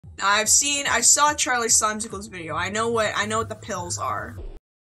I saw Charlie Slimesicle's video. I know what the pills are.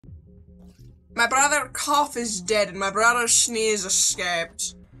 My brother Cough is dead, and my brother Sneeze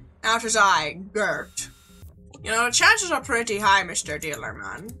escaped. Out his eye, Gert. You know, the chances are pretty high, Mr. Dealer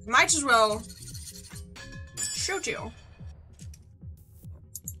Man. Might as well shoot you.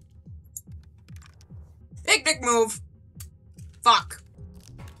 Big dick move. Fuck.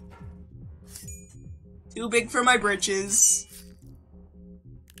 Too big for my britches.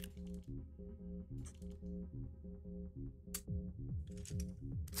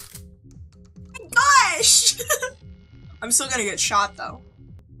 Gosh! I'm still gonna get shot though.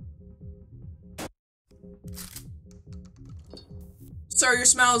 Sir, your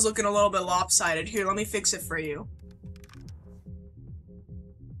smile is looking a little bit lopsided. Here, let me fix it for you.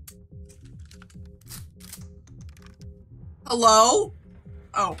 Hello?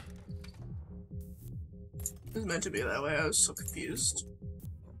 Oh. It was meant to be that way. I was so confused.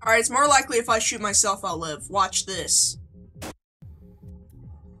 Alright, it's more likely if I shoot myself, I'll live. Watch this.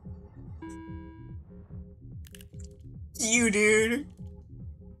 You, dude.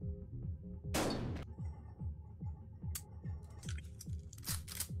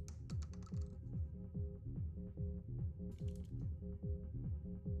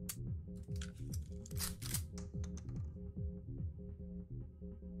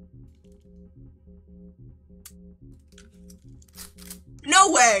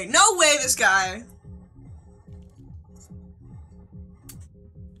 No way! No way, this guy!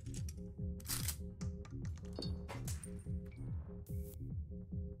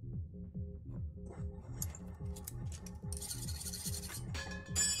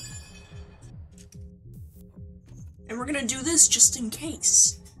 And we're gonna do this just in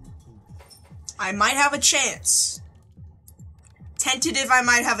case. I might have a chance. Tentative, I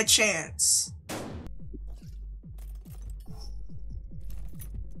might have a chance.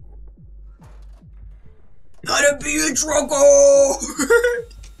 Gotta be a druggo!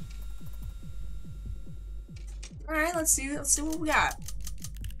 Alright, let's see what we got.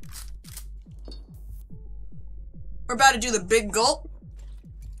 We're about to do the big gulp.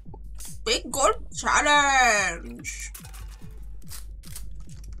 Big gulp challenge.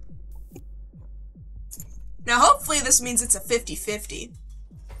 Now hopefully this means it's a 50-50.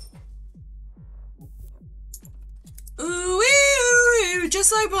 Ooh, ooh, ooh,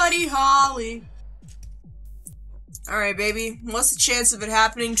 just like Buddy Holly. Alright, baby. What's the chance of it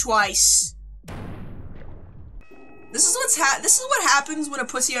happening twice? This is what happens when a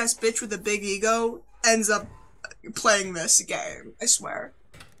pussy-ass bitch with a big ego ends up playing this game. I swear.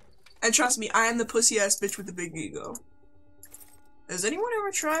 And trust me, I am the pussy-ass bitch with the big ego. Has anyone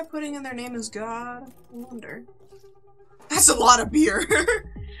ever tried putting in their name as God? I wonder. That's a lot of beer.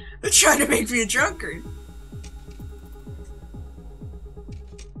 They're trying to make me a drunkard.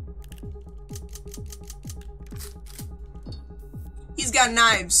 He's got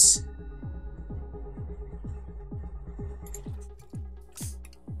knives.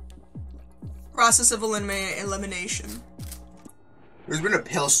 Process of elimination. There's been a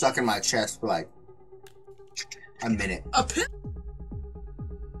pill stuck in my chest for like a minute. A pill?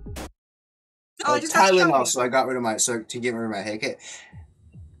 Oh, Tylenol, so I got rid of my to get rid of my headache.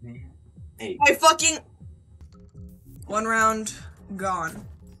 Hey. I fucking 1 round gone.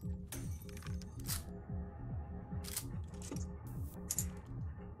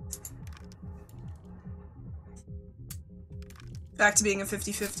 Back to being a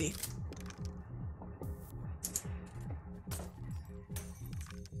 50-50.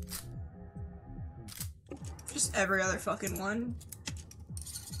 Just every other fucking one.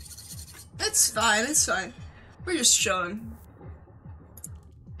 It's fine, it's fine. We're just chilling.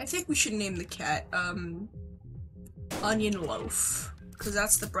 I think we should name the cat, Onion Loaf. Because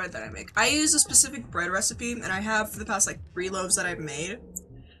that's the bread that I make. I use a specific bread recipe, and I have for the past, like, 3 loaves that I've made.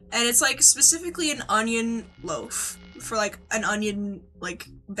 And it's, like, specifically an onion loaf. For, like, an onion, like,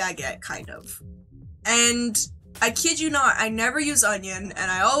 baguette, kind of. And I kid you not, I never use onion,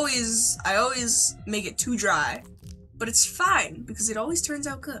 and I always make it too dry. But it's fine, because it always turns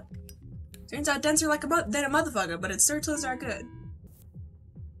out good. Turns out denser like than a motherfucker, but it still turns out good.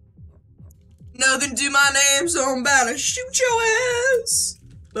 Nothing to my name, so I'm about to shoot your ass!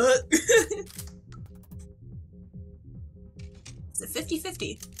 But... it's a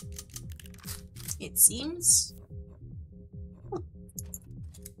 50-50. It seems...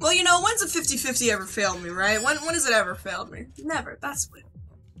 Well, you know, when's a 50-50 ever failed me, right? When has it ever failed me? Never. That's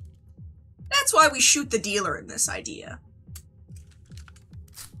why we shoot the dealer in this idea.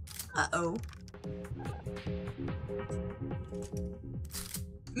 Uh-oh.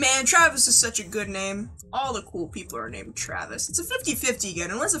 Man, Travis is such a good name. All the cool people are named Travis. It's a 50-50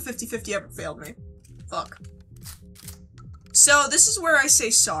 again, unless a 50-50 ever failed me. Fuck. So, this is where I say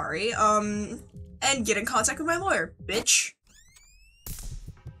sorry, and get in contact with my lawyer, bitch.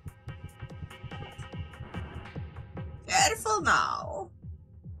 Careful now.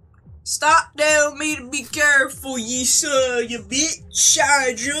 Stop telling me to be careful, you son, you bitch.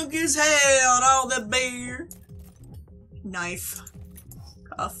 I'm drunk as hell on all the beer. Knife.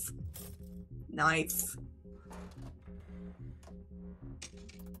 Cuff. Knife.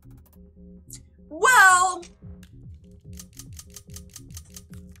 Well,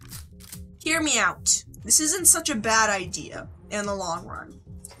 hear me out. This isn't such a bad idea in the long run.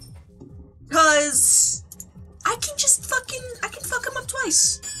 Cause I can fuck him up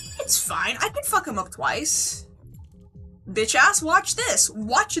twice. It's fine, I can fuck him up twice. Bitch ass, watch this.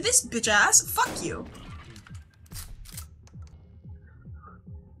 Watch this, bitch ass. Fuck you.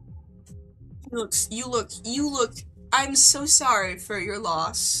 You look, I'm so sorry for your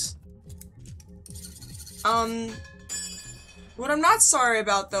loss. What I'm not sorry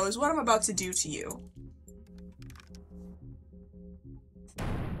about, though, is what I'm about to do to you.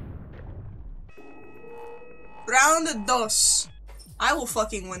 Round dos. I will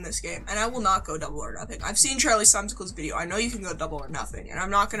fucking win this game, and I will not go double or nothing. I've seen Charlie Simsicle's video. I know you can go double or nothing, and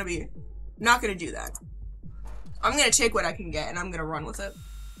I'm not gonna do that. I'm gonna take what I can get, and I'm gonna run with it.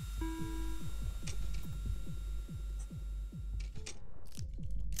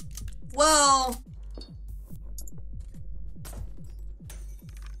 Well...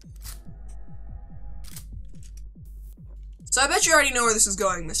 So I bet you already know where this is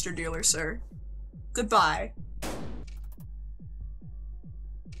going, Mr. Dealer, sir. Goodbye.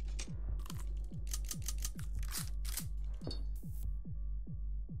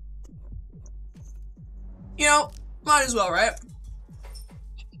 You know, might as well, right?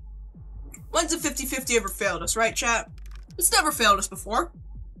 When's a 50-50 ever failed us, right, chat? It's never failed us before.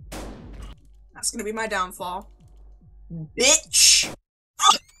 That's gonna be my downfall. Bitch!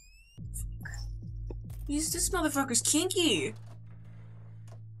 This motherfucker's kinky.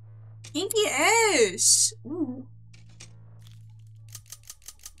 Kinky ass. Ooh.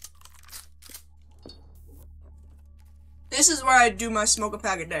 This is where I do my smoke a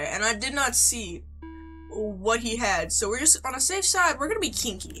pack a day, and I did not see what he had, so we're just on a safe side. We're gonna be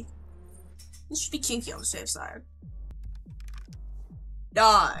kinky. This should be kinky on the safe side.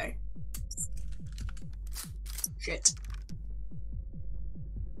 Die. Shit.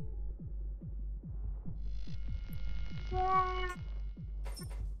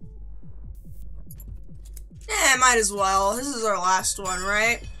 Yeah, might as well. This is our last one,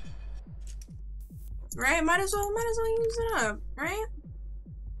 right? Right? Might as well use it up, right?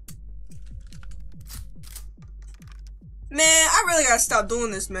 Man, I really gotta stop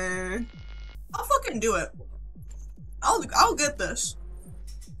doing this, man. I'll fucking do it. I'll get this.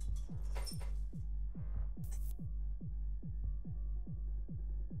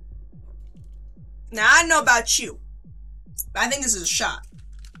 Now, I don't know about you, but I think this is a shot.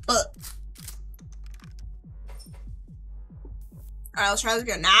 But alright, let's try this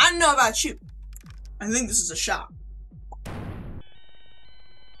again. Now, I don't know about you. I think this is a shot.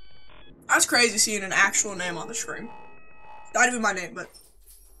 That's crazy seeing an actual name on the screen. Not even my name, but...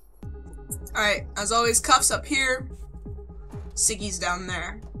 Alright, as always, cuffs up here. Siggy's down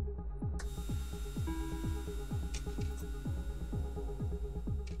there.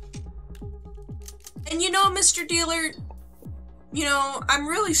 And you know, Mr. Dealer, you know, I'm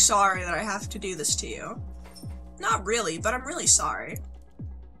really sorry that I have to do this to you. Not really, but I'm really sorry.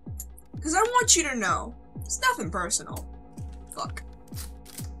 Because I want you to know, it's nothing personal. Fuck.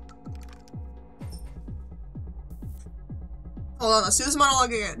 Hold on, let's do this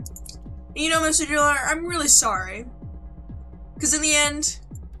monologue again. You know, Mr. Dealer, I'm really sorry. Because in the end,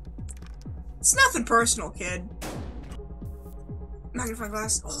 it's nothing personal, kid. Magnifying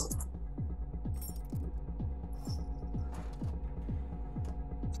glass. Oh.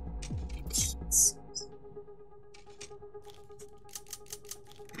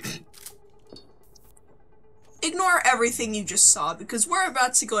 Ignore everything you just saw, because we're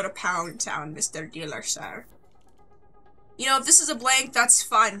about to go to Pound Town, Mr. Dealer, sir. You know, if this is a blank, that's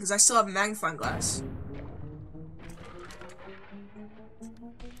fine, because I still have a magnifying glass.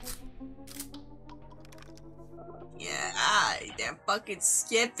 Yeah, that fucking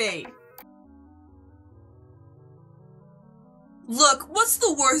Skippy. Look, what's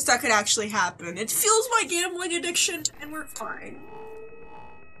the worst that could actually happen? It fuels my gambling addiction, and we're fine.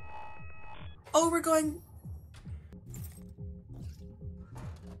 Oh, we're going...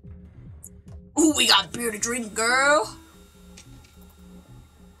 Ooh, we got beer to drink, girl.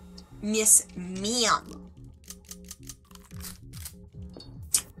 Miss Ma'am.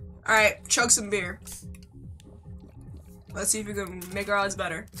 Alright, chug some beer. Let's see if we can make our odds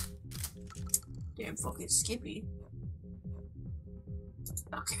better. Damn fucking Skippy.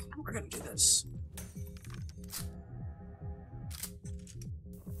 Okay, we're gonna do this.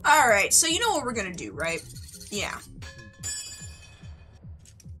 Alright, so you know what we're gonna do, right? Yeah.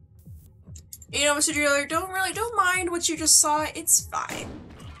 You know, Mr. Driller, don't mind what you just saw, it's fine.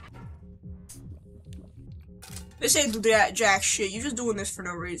 This ain't that jack shit, you're just doing this for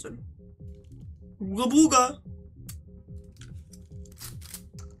no reason. Ooga booga.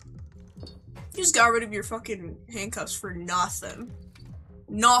 You just got rid of your fucking handcuffs for nothing.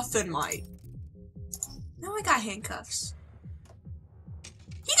 Nothing, mate. Now I got handcuffs.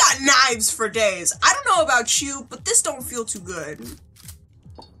 He got knives for days. I don't know about you, but this don't feel too good.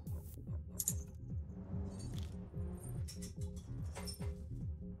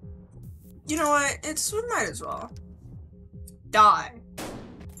 You know what? We might as well. Die.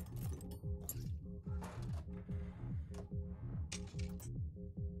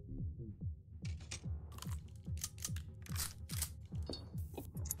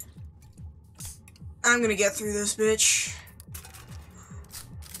 I'm gonna get through this, bitch.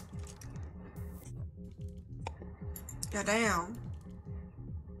 Goddamn.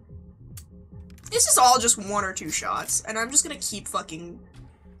 This is all just 1 or 2 shots, and I'm just gonna keep fucking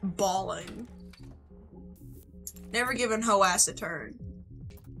balling. Never giving hoe ass a turn.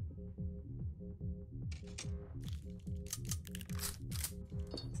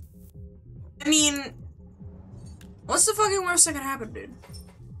 I mean, what's the fucking worst that can happen, dude?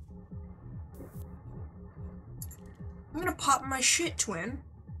 I'm gonna pop my shit, twin.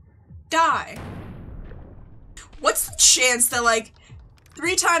 Die. What's the chance that, like,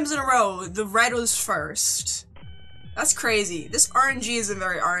 3 times in a row, the red was first? That's crazy. This RNG isn't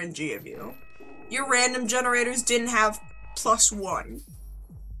very RNG of you. Your random generators didn't have +1.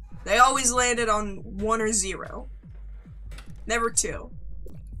 They always landed on 1 or 0. Never 2.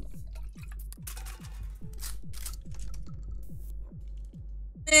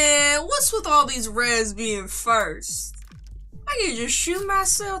 And what's with all these reds being first? I can just shoot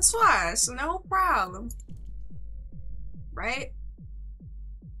myself twice, no problem. Right?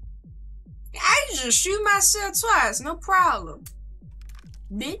 I can just shoot myself twice, no problem.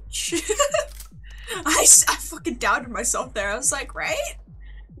 Bitch. I fucking doubted myself there. I was like, right?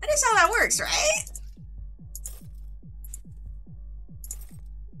 That is how that works, right?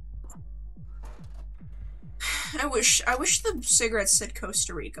 I wish the cigarette said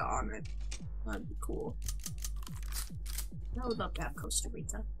Costa Rica on it. That'd be cool. I would love to have Costa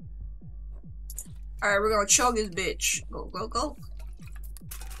Rica. Alright, we're gonna chug this bitch. Go, go, go.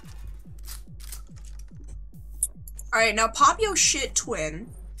 Alright, now pop your shit,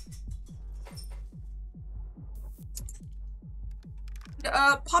 twin.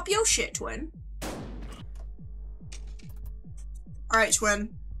 Pop your shit, twin. Alright,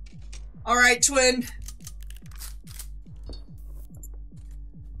 twin. Alright, twin.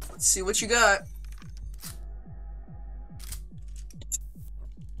 Let's see what you got.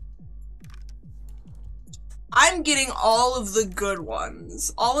 I'm getting all of the good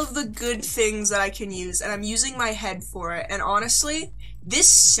ones. All of the good things that I can use, and I'm using my head for it, and honestly, this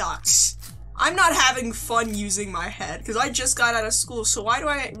sucks. I'm not having fun using my head, because I just got out of school, so why did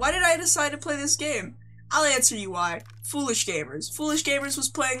I decide to play this game? I'll answer you why. Foolish Gamers. Foolish Gamers was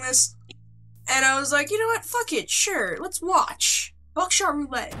playing this, and I was like, you know what, fuck it, sure, let's watch. Buckshot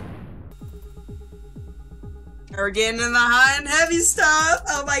Roulette. We're getting in the high and heavy stuff,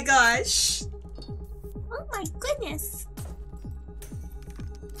 oh my gosh. Oh my goodness.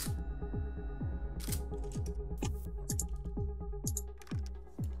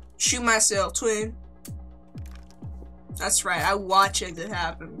 Shoot myself, twin. That's right, I watch it, it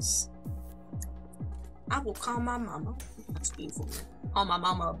happens. I will call my mama. That's beautiful. Call my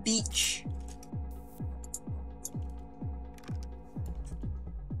mama a beach.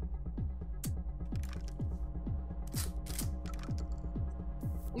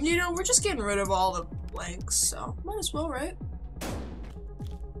 You know, we're just getting rid of all the blanks, so might as well, right?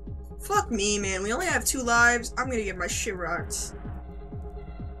 Fuck me, man. We only have 2 lives. I'm gonna get my shit rocked.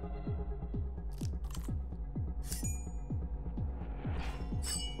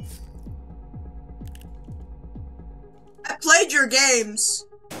 I played your games.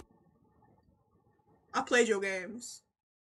 I played your games.